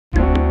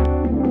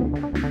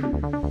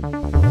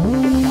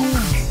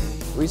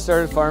We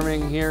started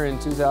farming here in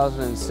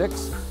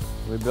 2006.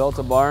 We built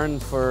a barn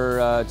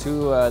for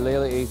two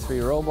Lely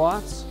A3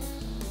 robots.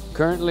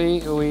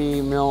 Currently,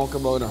 we milk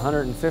about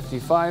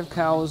 155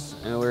 cows,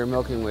 and we're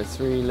milking with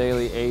 3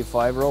 Lely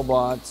A5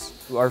 robots.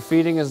 Our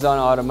feeding is done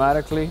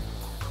automatically.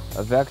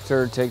 A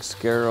vector takes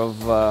care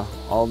of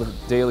all the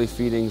daily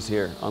feedings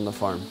here on the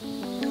farm.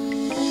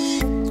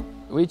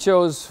 We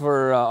chose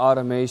for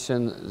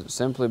automation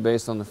simply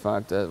based on the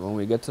fact that when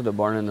we get to the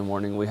barn in the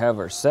morning, we have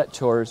our set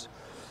chores.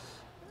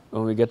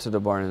 When we get to the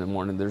barn in the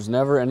morning, there's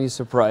never any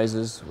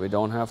surprises. We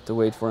don't have to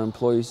wait for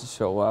employees to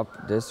show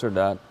up, this or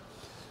that.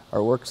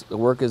 The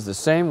work is the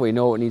same. We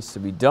know what needs to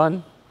be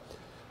done,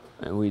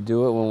 and we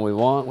do it when we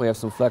want. We have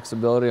some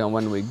flexibility on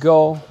when we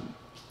go,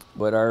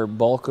 but our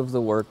bulk of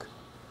the work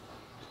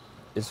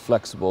is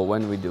flexible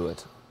when we do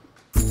it.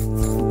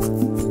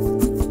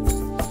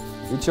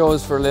 We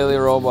chose for Lely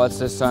robots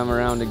this time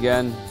around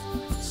again,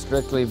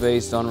 strictly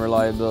based on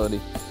reliability.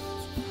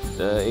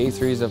 The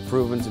A3s have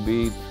proven to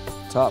be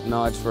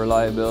top-notch for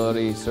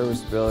reliability,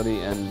 serviceability,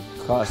 and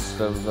cost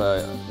of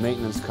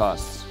maintenance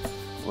costs.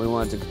 We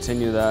want to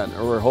continue that,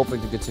 or we're hoping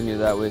to continue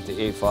that with the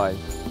A5.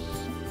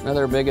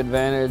 Another big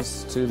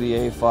advantage to the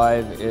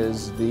A5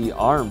 is the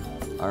arm.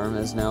 Arm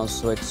has now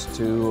switched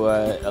to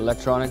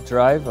electric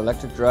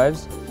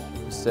drives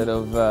instead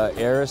of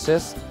air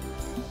assist.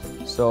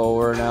 So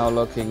we're now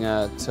looking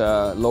at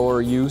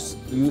lower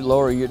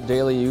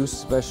daily use,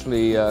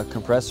 especially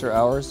compressor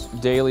hours.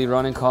 Daily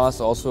running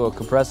costs, also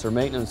compressor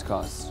maintenance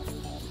costs.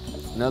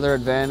 Another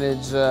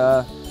advantage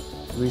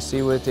we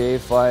see with the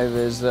A5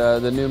 is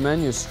the new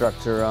menu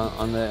structure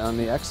on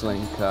the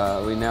X-Link.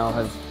 We now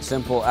have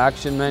simple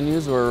action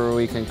menus where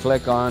we can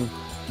click on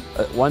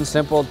one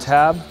simple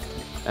tab,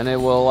 and it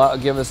will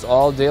give us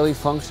all daily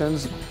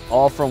functions,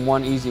 all from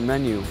one easy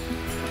menu.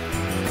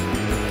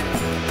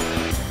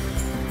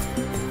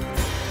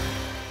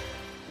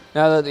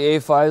 Now that the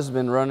A5 has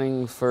been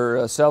running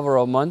for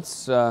several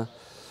months,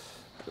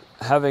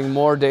 having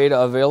more data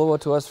available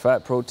to us,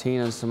 fat, protein,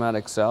 and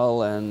somatic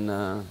cell,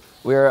 and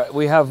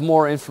we have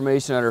more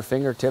information at our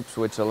fingertips,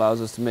 which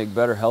allows us to make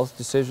better health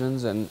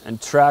decisions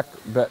and track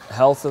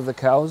health of the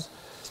cows.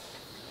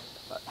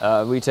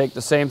 We take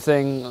the same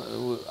thing.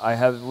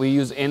 We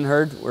use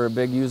in-herd. We're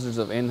big users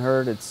of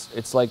in-herd.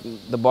 It's like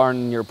the barn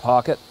in your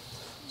pocket.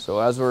 So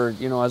as we're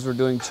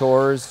doing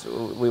chores,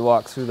 we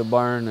walk through the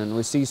barn and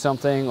we see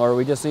something, or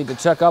we just need to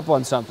check up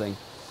on something.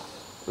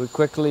 We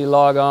quickly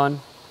log on,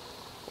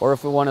 or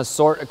if we want to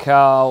sort a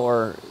cow,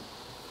 or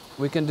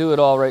we can do it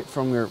all right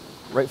from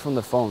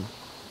the phone.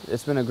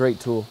 It's been a great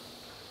tool,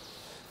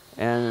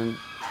 and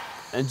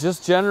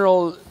just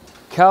general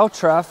cow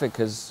traffic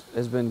has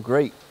been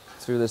great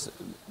through this.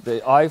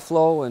 The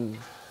eye-flow and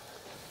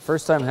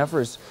first-time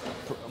heifers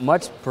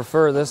much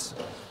prefer this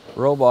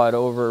robot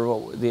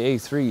over the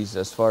A3s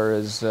as far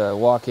as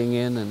walking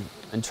in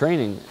and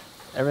training.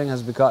 Everything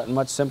has gotten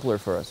much simpler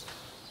for us.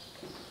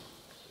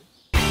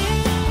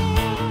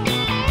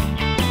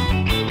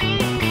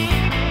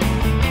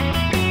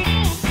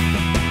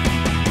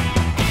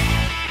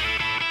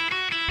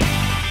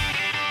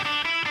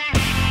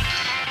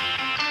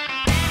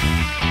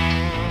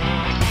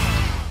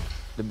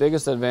 The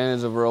biggest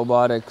advantage of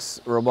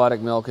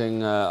robotic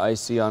milking I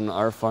see on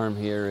our farm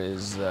here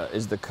is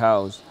the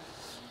cows.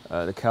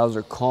 The cows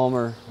are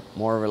calmer,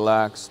 more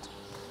relaxed.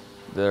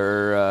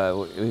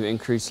 We've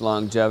increased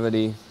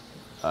longevity.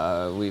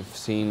 We've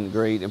seen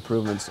great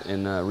improvements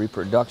in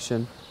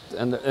reproduction,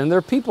 and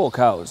they're people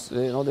cows.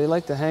 They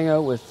like to hang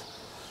out with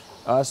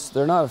us.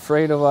 They're not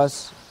afraid of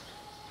us.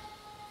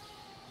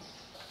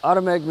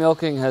 Automatic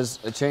milking has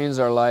changed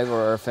our life,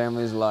 or our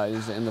family's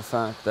lives, in the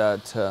fact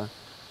that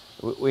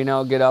we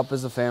now get up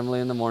as a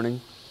family in the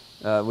morning.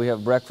 We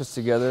have breakfast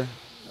together.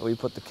 We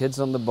put the kids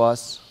on the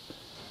bus.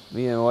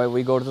 Me and my wife,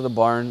 we go to the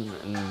barn,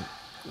 and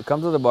we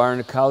come to the barn.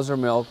 The cows are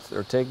milked.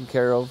 They're taken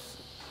care of.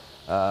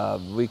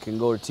 We can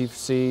go to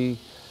TFC,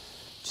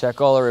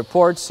 check all the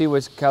reports, see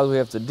which cows we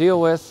have to deal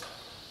with,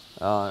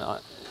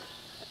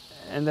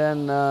 and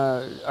then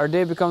our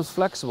day becomes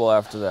flexible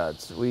after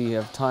that. We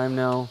have time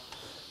now,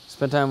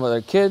 spend time with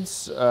our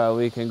kids.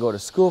 We can go to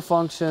school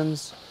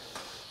functions.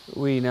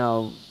 We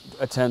now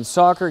attend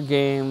soccer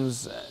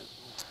games.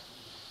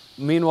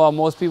 Meanwhile,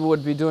 most people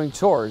would be doing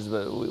chores,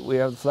 but we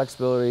have the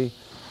flexibility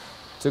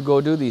to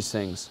go do these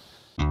things.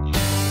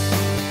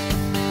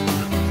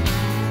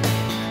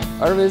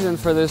 Our vision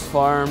for this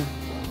farm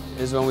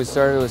is, when we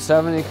started with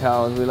 70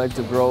 cows, we'd like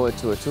to grow it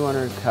to a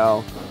 200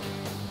 cow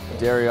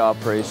dairy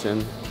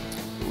operation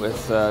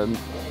with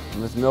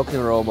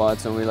milking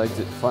robots, and we like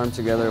to farm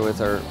together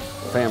with our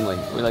family.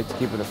 We like to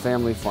keep it a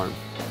family farm.